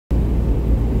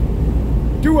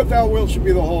Do what thou wilt should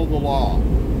be the whole of the law.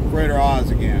 Frater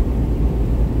again.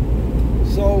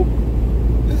 So,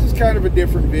 this is kind of a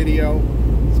different video.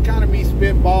 It's kind of me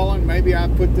spitballing. Maybe I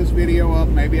put this video up,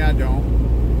 maybe I don't.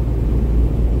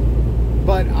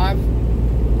 But I've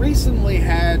recently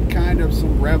had kind of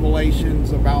some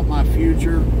revelations about my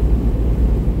future,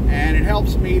 and it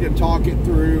helps me to talk it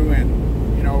through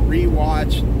and, you know,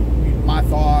 rewatch my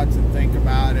thoughts and think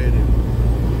about it.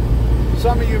 And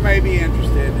some of you may be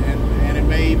interested, and it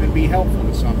may even be helpful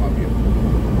to some of you.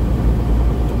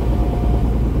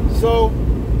 So,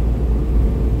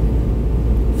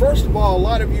 first of all, a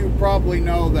lot of you probably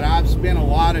know that I've spent a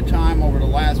lot of time over the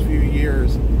last few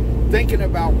years thinking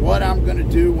about what I'm going to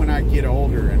do when I get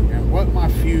older, and what my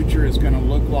future is going to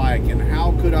look like, and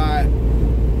how could I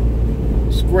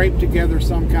scrape together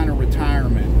some kind of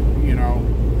retirement, you know.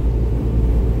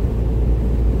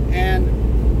 And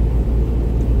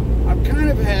I've kind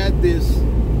of had this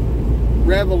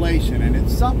revelation, and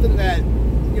it's something that,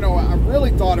 you know, I've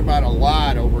really thought about a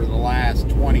lot over the last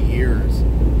 20 years.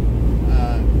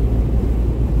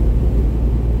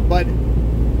 But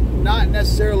not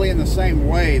necessarily in the same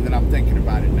way that I'm thinking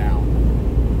about it now.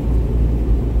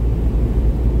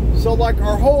 So, like,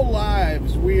 our whole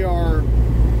lives, we are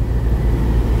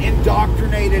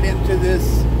indoctrinated into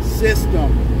this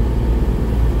system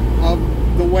of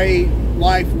the way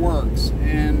life works.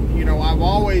 And, you know, I've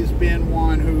always been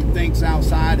one who thinks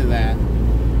outside of that.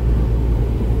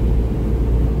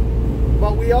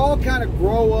 But we all kind of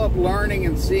grow up learning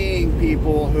and seeing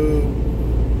people who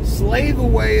slave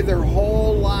away their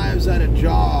whole lives at a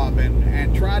job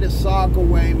and try to sock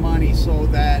away money so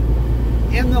that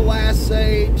in the last,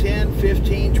 say, 10,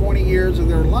 15, 20 years of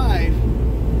their life,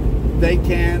 they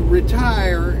can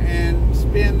retire and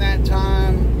spend that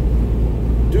time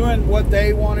doing what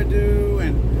they want to do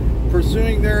and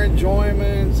pursuing their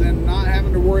enjoyments and not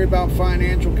having to worry about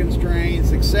financial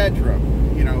constraints, etc.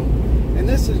 You know, and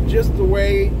this is just the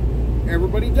way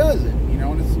everybody does it, you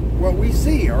know, and it's what we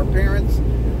see. Our parents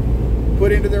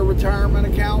put into their retirement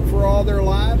account for all their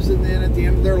lives, and then at the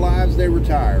end of their lives they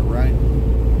retire, right?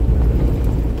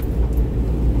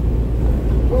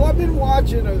 Well, I've been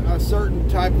watching a certain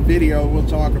type of video we'll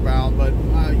talk about, but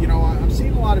you know, I've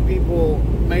seen a lot of people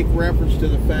make reference to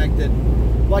the fact that,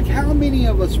 like, how many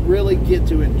of us really get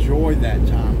to enjoy that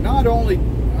time? Not only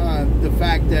the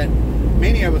fact that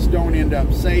many of us don't end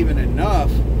up saving enough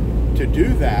to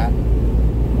do that,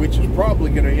 which is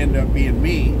probably going to end up being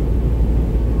me,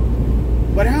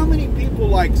 but how many people,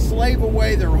 like, slave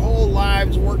away their whole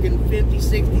lives working 50,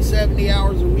 60, 70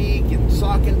 hours a week and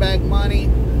socking back money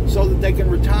so that they can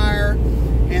retire,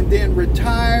 and then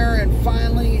retire and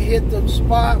finally hit the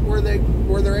spot where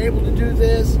they're able to do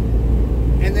this,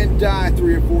 and then die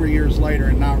 3 or 4 years later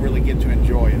and not really get to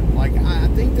enjoy it. Like, I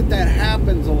think that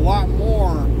happens a lot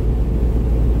more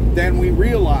than we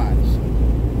realize.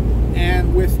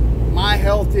 And with my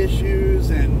health issues,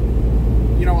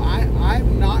 and, you know,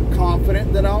 I'm not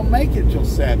confident that I'll make it till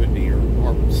 70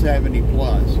 or 70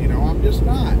 plus. You know, I'm just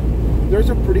not. There's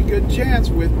a pretty good chance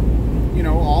with, you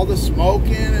know, all the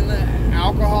smoking and the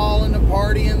alcohol and the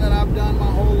partying that I've done my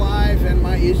whole life, and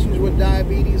my issues with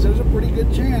diabetes, there's a pretty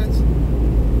good chance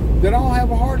that I'll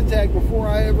have a heart attack before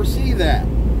I ever see that.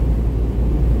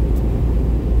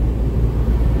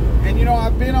 And, you know,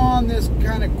 I've been on this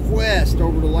kind of quest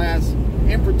over the last,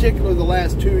 in particular the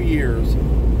last 2 years,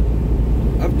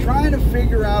 of trying to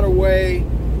figure out a way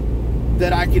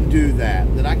that I can do that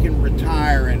I can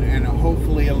retire and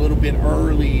hopefully a little bit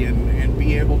early and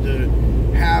be able to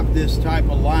have this type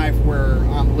of life where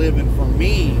I'm living for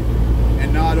me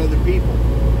and not other people.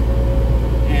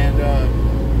 And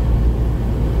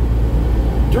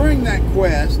during that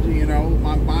quest, you know,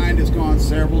 my mind has gone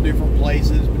several different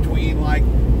places, between, like,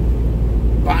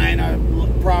 buying a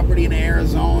property in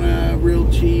Arizona real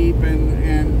cheap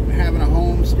and having a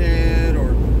homestead,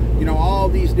 or, you know, all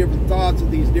these different thoughts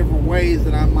of these different ways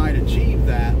that I might achieve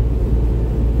that.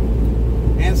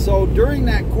 And so during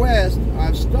that quest,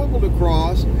 I've stumbled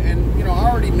across, and, you know, I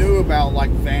already knew about, like,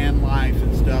 van life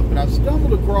and stuff, but I've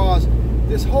stumbled across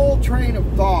this whole train of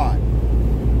thought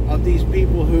of these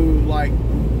people who, like,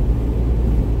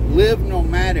 live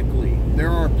nomadically. There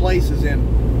are places in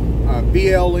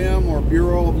BLM, or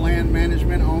Bureau of Land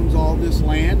Management, owns all this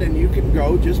land, and you can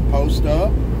go just post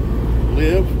up,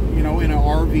 live, you know, in an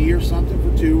RV or something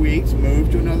for 2 weeks,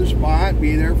 move to another spot,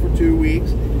 be there for 2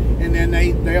 weeks, and then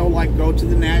they'll like go to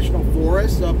the national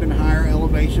forests up in higher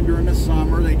elevation during the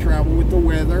summer. They travel with the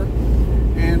weather,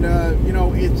 and you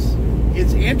know,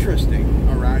 it's interesting,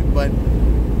 all right. But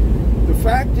the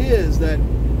fact is that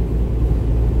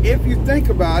if you think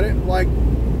about it, like,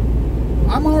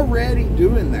 I'm already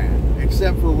doing that,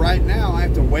 except for right now I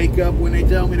have to wake up when they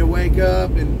tell me to wake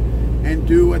up and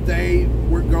do what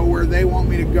go where they want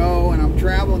me to go, and I'm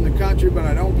traveling the country, but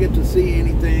I don't get to see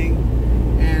anything.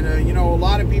 And you know, a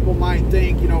lot of people might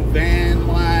think, you know, van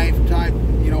life type,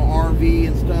 you know, RV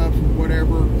and stuff,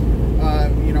 whatever.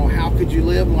 You know, how could you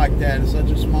live like that in such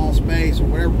a small space or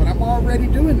whatever? But I'm already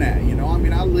doing that. You know, I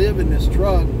mean, I live in this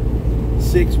truck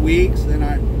 6 weeks, then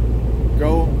I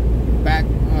go back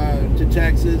to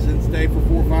Texas and stay for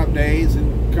 4 or 5 days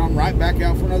and come right back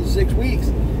out for another 6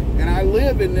 weeks. And I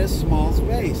live in this small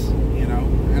space, you know,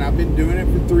 and I've been doing it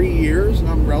for 3 years, and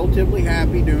I'm relatively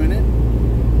happy doing it.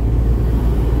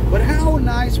 But how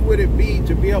nice would it be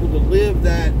to be able to live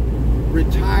that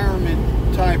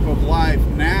retirement type of life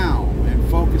now and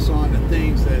focus on the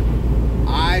things that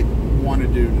I want to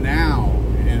do now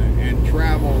and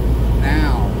travel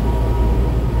now,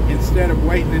 instead of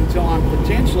waiting until I'm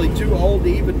potentially too old to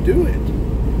even do it.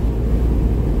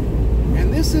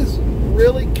 And this has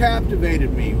really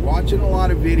captivated me, watching a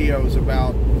lot of videos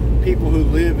about people who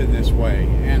live in this way,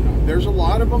 and there's a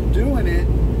lot of them doing it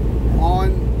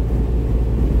on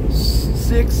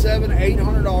 $600, $700,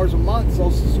 $800 a month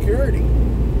Social Security.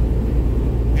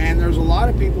 And there's a lot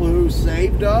of people who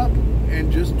saved up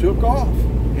and just took off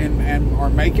and are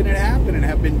making it happen and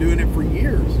have been doing it for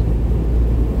years.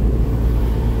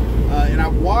 And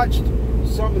I've watched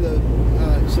some of the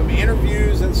some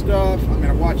interviews and stuff. I mean,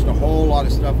 I've watched a whole lot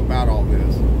of stuff about all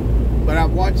this, but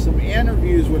I've watched some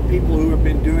interviews with people who have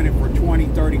been doing it for 20,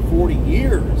 30, 40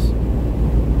 years,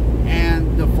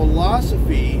 and the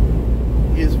philosophy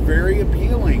is very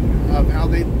appealing of how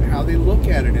they look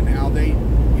at it and how they,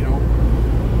 you know,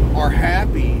 are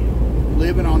happy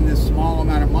living on this small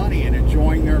amount of money and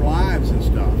enjoying their lives and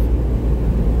stuff.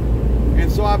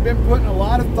 And so I've been putting a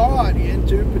lot of thought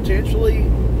into potentially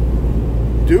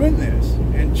doing this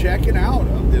and checking out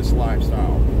of this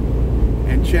lifestyle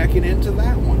and checking into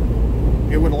that one.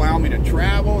 It would allow me to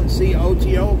travel and see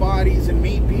OTO bodies and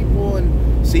meet people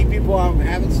and see people I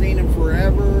haven't seen in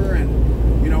forever,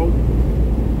 and, you know,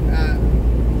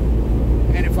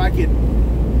 and if I could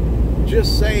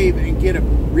just save and get a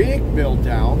rig built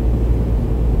out,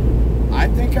 I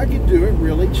think I could do it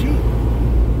really cheap.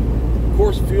 Of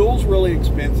course, fuel's really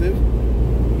expensive,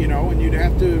 you know, and you'd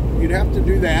have to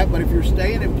do that. But if you're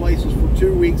staying in places for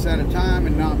 2 weeks at a time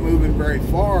and not moving very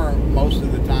far most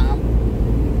of the time,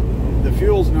 the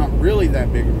fuel's not really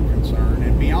that big of a concern.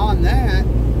 And beyond that,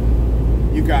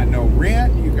 you got no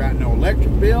rent, you got no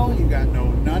electric bill, you got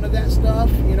none of that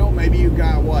stuff. You know, maybe you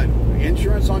got what,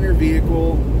 insurance on your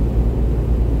vehicle,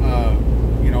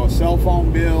 you know, a cell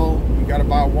phone bill. You got to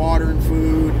buy water and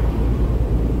food,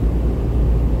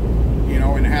 you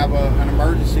know, and have an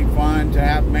emergency fund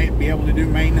to be able to do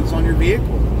maintenance on your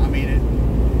vehicle. I mean,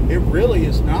 it really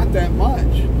is not that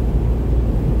much.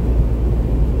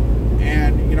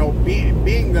 And, you know,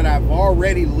 being that I've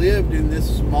already lived in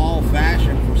this small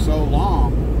fashion for so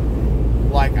long,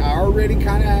 like, I already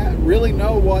kind of really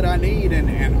know what I need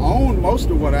and own most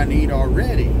of what I need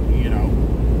already, you know.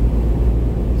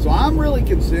 So I'm really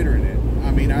considering it. I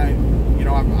mean, I've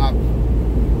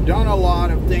done a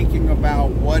lot of thinking about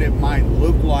what it might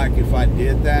look like if I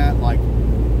did that. Like,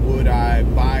 would I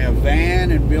buy a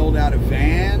van and build out a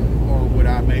van? Or would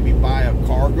I maybe buy a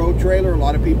cargo trailer? A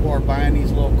lot of people are buying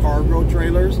these little cargo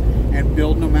trailers and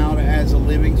building them out as a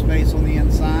living space on the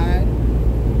inside.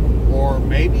 Or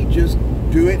maybe just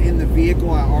do it in the vehicle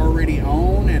I already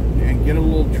own and get a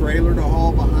little trailer to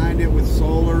haul behind it with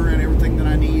solar and everything that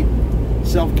I need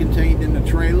self-contained in the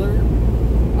trailer.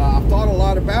 I've thought a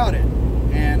lot about it,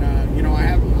 and you know,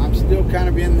 I'm still kind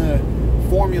of in the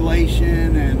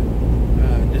formulation and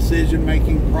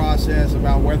decision-making process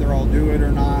about whether I'll do it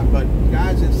or not. But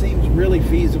guys, it seems really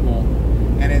feasible,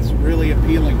 and it's really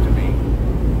appealing to me.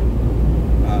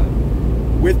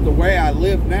 With the way I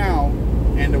live now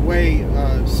and the way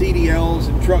CDLs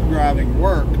and truck driving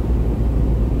work,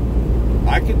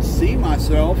 I could see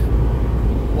myself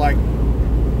like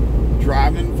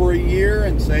driving for a year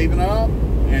and saving up,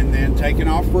 and then taking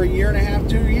off for a year and a half,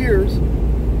 2 years,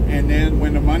 and then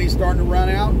when the money's starting to run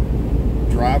out,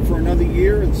 drive for another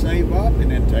year and save up,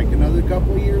 and then take another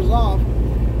couple of years off,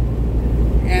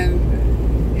 and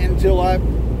until I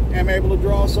am able to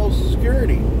draw Social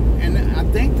Security. And I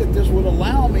think that this would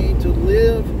allow me to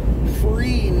live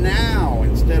free now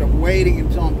instead of waiting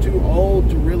until I'm too old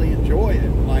to really enjoy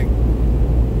it. Like,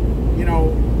 you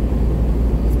know,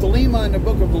 Thelema in the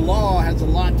Book of the Law has a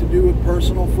lot to do with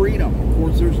personal freedom. Of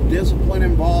course, there's discipline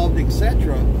involved,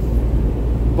 etc.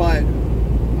 But,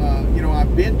 you know,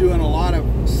 I've been doing a lot of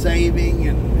saving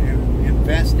and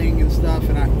investing and stuff,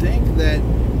 and I think that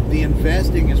the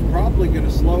investing is probably going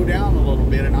to slow down a little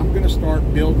bit, and I'm going to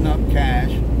start building up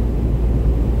cash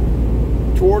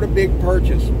toward a big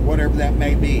purchase, whatever that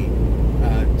may be,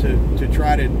 to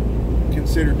try to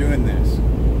consider doing this.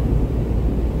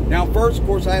 Now, first, of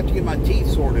course, I have to get my teeth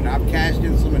sorted. I've cashed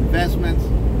in some investments.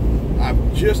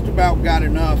 I've just about got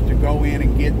enough to go in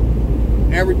and get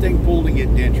everything pulled and get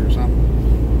dentures.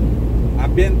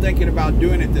 I've been thinking about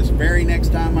doing it this very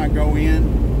next time I go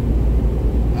in.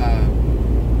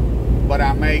 But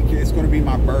it's going to be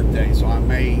my birthday, so I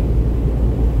may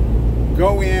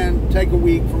go in, take a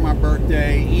week for my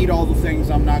birthday, eat all the things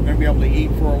I'm not going to be able to eat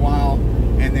for a while,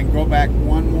 and then go back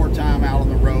one more time out on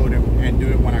the road and do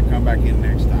it when I come back in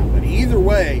next time. But either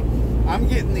way, I'm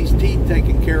getting these teeth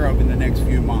taken care of in the next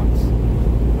few months.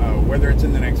 Whether it's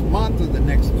in the next month or the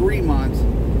next 3 months,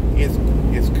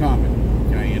 it's coming,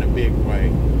 okay, in a big way.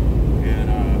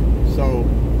 And so,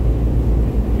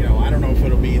 you know, I don't know if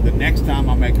it'll be the next time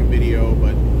I make a video,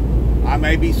 but I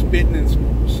may be spitting and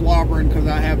slobbering because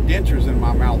I have dentures in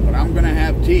my mouth, but I'm going to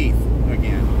have teeth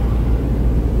again.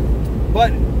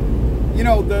 But, you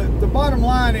know, the bottom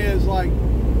line is, like,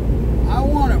 I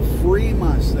want to free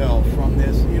myself from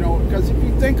this, you know, because if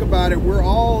you think about it, we're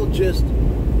all just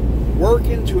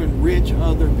working to enrich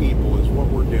other people is what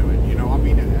we're doing, you know. I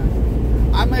mean,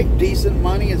 I make decent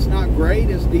money. It's not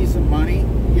great. It's decent money,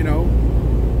 you know.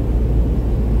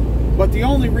 But the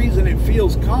only reason it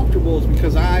feels comfortable is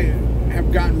because I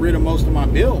have gotten rid of most of my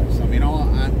bills. I mean,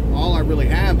 all I really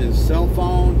have is cell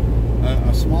phone,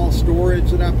 a small storage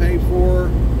that I pay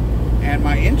for, and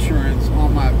my insurance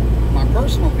on my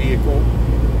personal vehicle,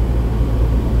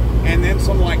 and then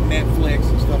some like Netflix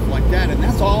and stuff like that. And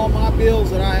that's all my bills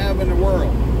that I have in the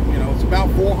world. You know, it's about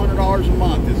 $400 a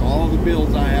month is all the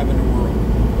bills I have in the world.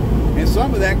 And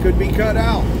some of that could be cut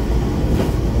out.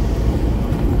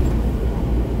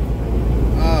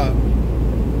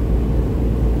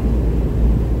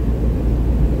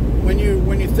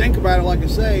 When you think about it, like I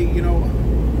say, you know,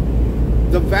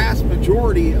 the vast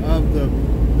majority of the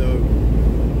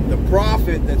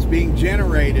profit that's being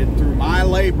generated through my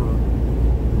labor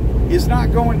is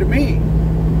not going to me.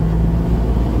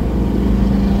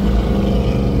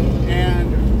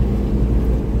 And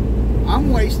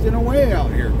I'm wasting away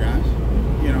out here, guys.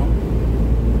 You know,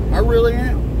 I really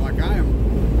am. Like, I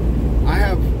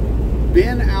have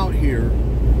been out here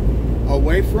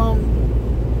away from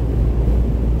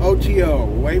OTO,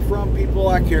 away from people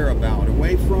I care about,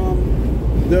 away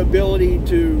from the ability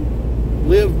to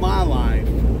live my life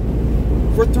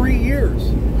for 3 years.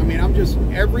 I mean,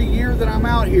 every year that I'm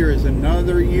out here is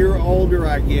another year older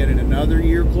I get and another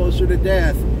year closer to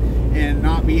death and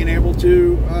not being able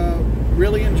to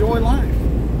really enjoy life.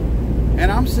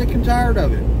 And I'm sick and tired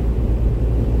of it.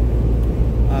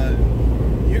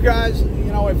 You guys,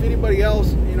 you know, if anybody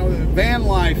else, you know, van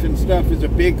life and stuff is a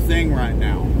big thing right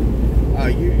now.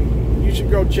 You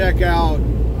should go check out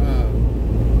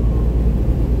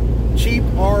Cheap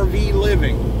RV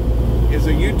Living is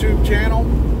a YouTube channel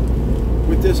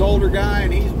with this older guy,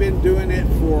 and he's been doing it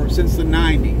since the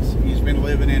 90s. He's been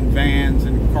living in vans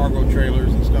and cargo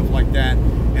trailers and stuff like that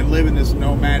and living this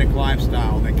nomadic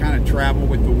lifestyle. They kind of travel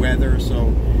with the weather, so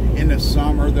in the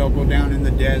summer they'll go down in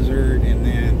the desert, and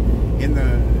then in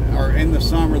the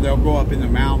summer they'll go up in the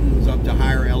mountains up to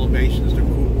higher elevations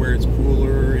where it's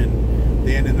cooler, and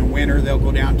then in the winter they'll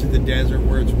go down to the desert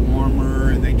where it's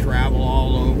warmer, and they travel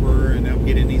all over, and they'll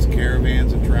get in these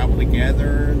caravans and travel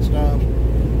together and stuff.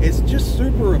 It's just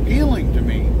super appealing to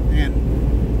me.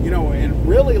 And, you know, and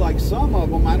really, like, some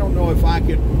of them, I don't know if I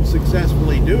could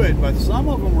successfully do it, but some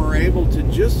of them are able to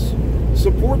just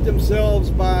support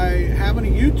themselves by having a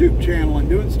YouTube channel and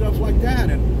doing stuff like that.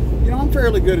 And, you know, I'm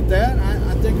fairly good at that.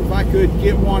 I think if I could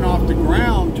get one off the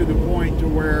ground to the point to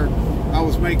where I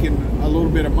was making a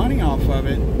little bit of money off of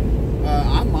it,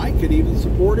 I could even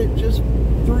support it just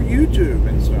through YouTube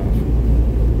and stuff.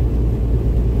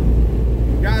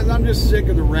 Guys, I'm just sick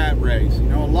of the rat race. You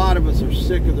know, a lot of us are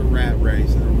sick of the rat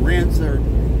race. The rents are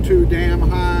too damn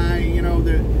high. You know,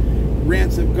 the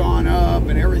rents have gone up,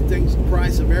 and the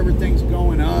price of everything's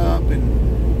going up.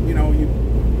 And, you know,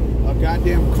 a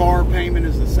goddamn car payment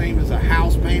is the same as a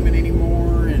house payment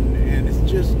anymore. And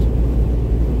it's just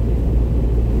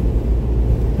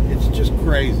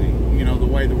crazy, you know, the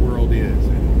way the world is.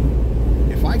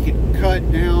 And if I could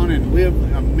cut down and live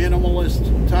a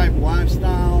minimalist type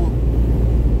lifestyle,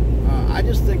 I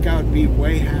just think I would be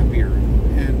way happier.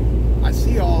 And I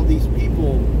see all these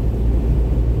people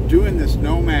doing this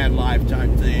nomad life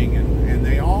type thing, and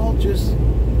they all just,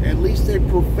 at least they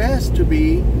profess to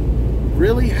be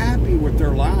really happy with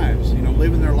their lives, you know,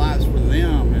 living their lives for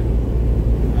them. And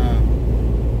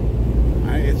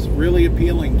it's really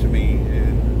appealing to me,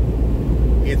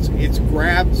 and it's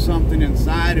grabbed something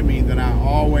inside of me that I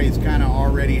always kind of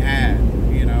already had.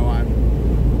 You know,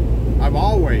 I've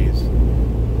always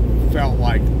felt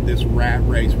like this rat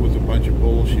race was a bunch of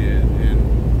bullshit,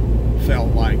 and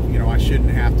felt like, you know, I shouldn't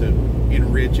have to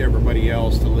enrich everybody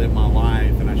else to live my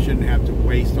life, and I shouldn't have to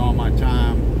waste all my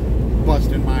time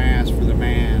busting my ass for the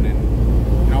man, and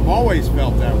you know, I've always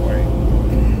felt that way.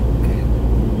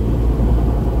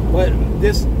 But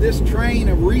this train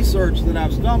of research that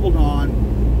I've stumbled on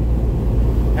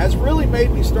has really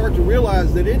made me start to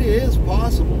realize that it is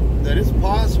possible, that it's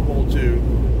possible to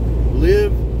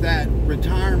live that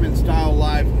retirement style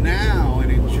life now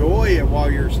and enjoy it while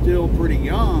you're still pretty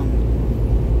young,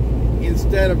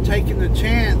 instead of taking the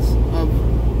chance of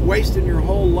wasting your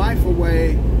whole life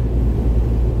away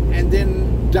and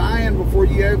then dying before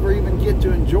you ever even get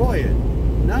to enjoy it.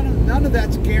 None of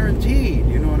that's guaranteed,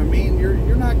 you know what I mean?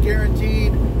 You're not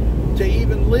guaranteed to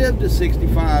even live to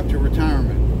 65 to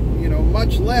retirement, you know,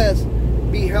 much less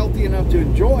be healthy enough to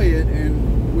enjoy it.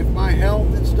 And with my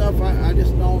health and stuff, I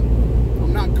just don't,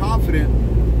 I'm not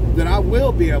confident that I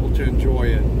will be able to enjoy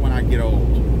it when I get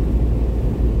old.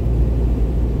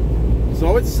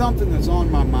 So it's something that's on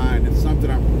my mind. It's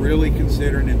something I'm really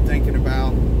considering and thinking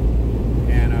about.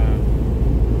 And,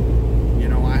 you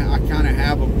know, I kind of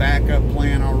have a backup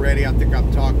plan already. I think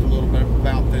I've talked a little bit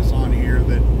about this on here,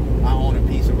 that I own a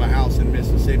piece of a house in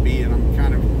Mississippi, and I'm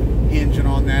kind of hinging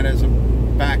on that as a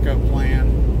backup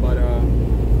plan. But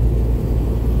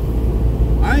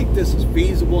I think this is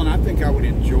feasible, and I think I would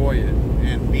enjoy it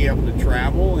and be able to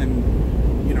travel and,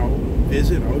 you know,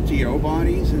 visit OTO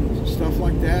bodies and stuff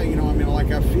like that. You know, I mean,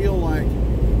 like, I feel like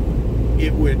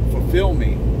it would fulfill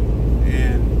me.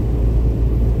 And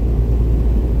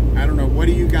I don't know, what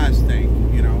do you guys think,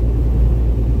 you know?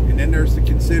 And then there's the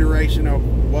consideration of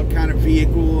what kind of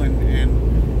vehicle and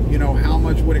you know, how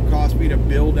much would it cost me to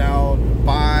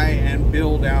buy and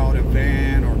build out a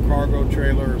van or cargo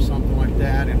trailer or something like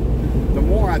that. And the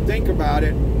more I think about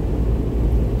it,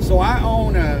 so I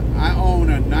own a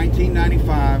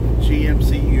 1995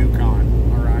 GMC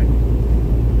Yukon, all right?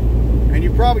 And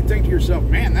you probably think to yourself,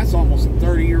 man, that's almost a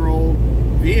 30-year-old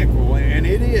vehicle, and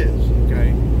it is,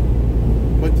 okay?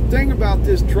 But the thing about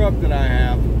this truck that I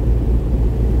have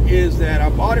is that I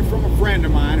bought it from a friend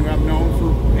of mine who I've known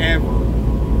forever,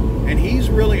 and he's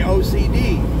really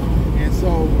OCD, and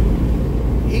so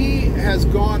he has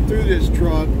gone through this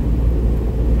truck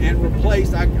and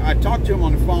replaced. I talked to him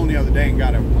on the phone the other day and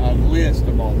got a list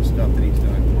of all the stuff that he's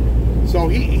done. So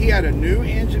he had a new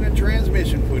engine and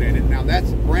transmission put in it. Now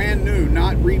that's brand new,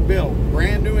 not rebuilt.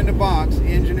 Brand new in the box,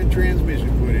 engine and transmission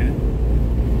put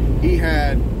in it. He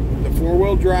had the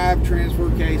four-wheel drive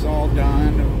transfer case all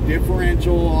done,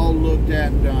 differential all looked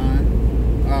at and done.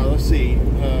 Let's see,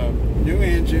 new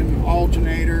engine,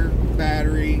 alternator,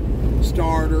 battery,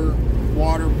 starter,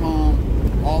 water pump,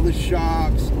 all the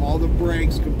shocks, all the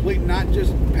brakes, complete, not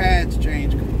just pads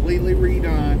changed, completely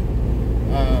redone.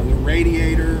 The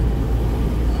radiator,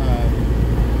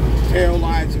 tail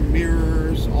lights and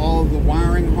mirrors, all of the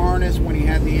wiring harness when he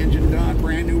had the engine done,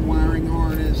 brand new wiring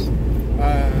harness.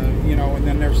 You know, and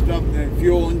then there's stuff, the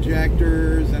fuel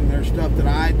injectors, and there's stuff that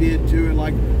I did to it,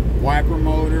 like wiper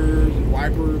motors and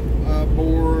wiper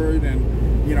board, and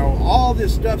you know, all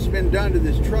this stuff's been done to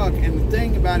this truck. And the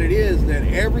thing about it is that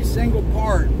every single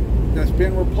part that's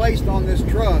been replaced on this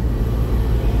truck,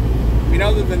 I mean,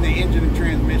 other than the engine and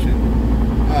transmission,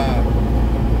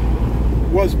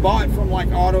 was bought from like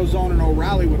AutoZone and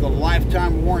O'Reilly with a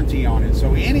lifetime warranty on it.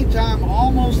 So anytime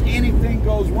almost anything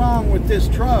goes wrong with this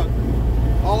truck,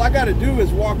 all I got to do is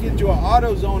walk into an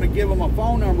AutoZone and give them a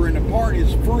phone number, and the part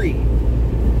is free.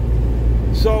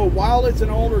 So while it's an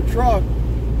older truck,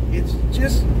 it's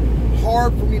just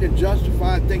hard for me to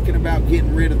justify thinking about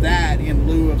getting rid of that in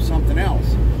lieu of something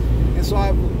else. And so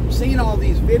I've seen all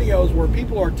these videos where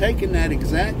people are taking that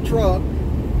exact truck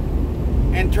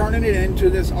and turning it into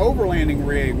this overlanding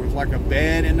rig with like a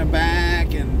bed in the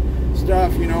back and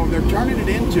stuff. You know, they're turning it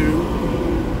into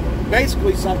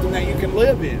basically something that you can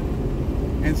live in.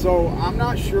 And so I'm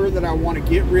not sure that I want to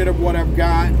get rid of what I've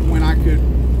got when I could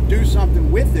do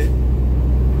something with it.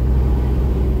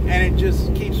 And it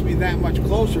just keeps me that much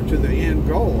closer to the end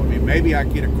goal. I mean, maybe I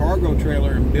get a cargo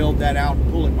trailer and build that out and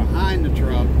pull it behind the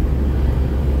truck.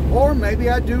 Or maybe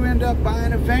I do end up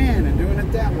buying a van and doing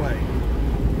it that way.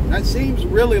 That seems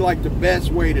really like the best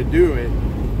way to do it,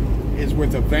 is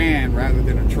with a van rather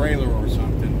than a trailer or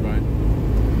something. But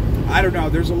I don't know.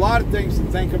 There's a lot of things to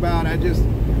think about. I just,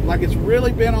 like, it's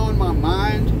really been on my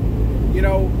mind, you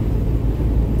know,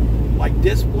 like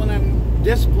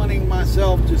disciplining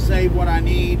myself to save what I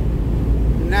need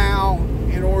now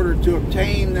in order to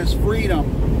obtain this freedom.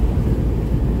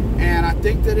 And I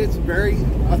think that it's very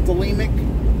a thelemic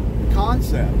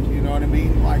concept, you know what I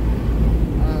mean? Like,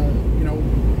 you know,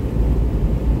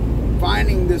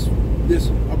 finding this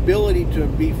ability to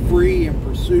be free and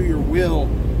pursue your will.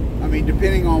 I mean,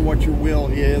 depending on what your will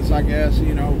is, I guess,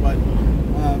 you know, but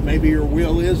maybe your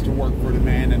will is to work for the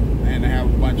man and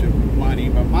have a bunch of money,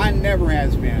 but mine never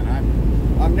has been.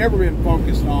 I've never been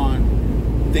focused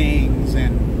on things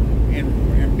and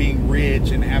being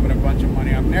rich and having a bunch of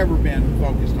money. I've never been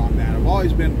focused on that. I've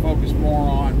always been focused more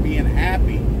on being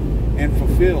happy and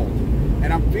fulfilled.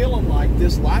 And I'm feeling like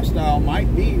this lifestyle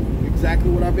might be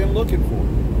exactly what I've been looking for.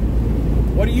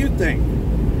 What do you think?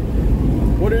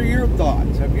 What are your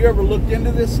thoughts? Have you ever looked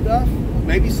into this stuff?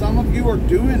 Maybe some of you are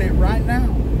doing it right now.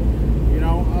 You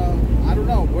know, I don't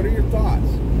know. What are your thoughts?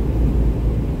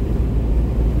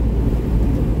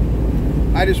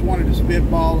 I just wanted to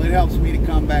spitball. It helps me to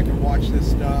come back and watch this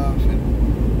stuff,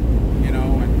 and you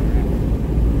know,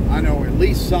 and I know at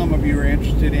least some of you are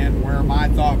interested in where my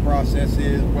thought process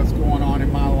is, what's going on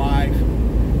in my life,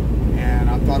 and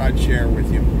I thought I'd share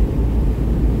with you.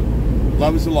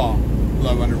 Love is the law.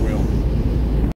 Love under will.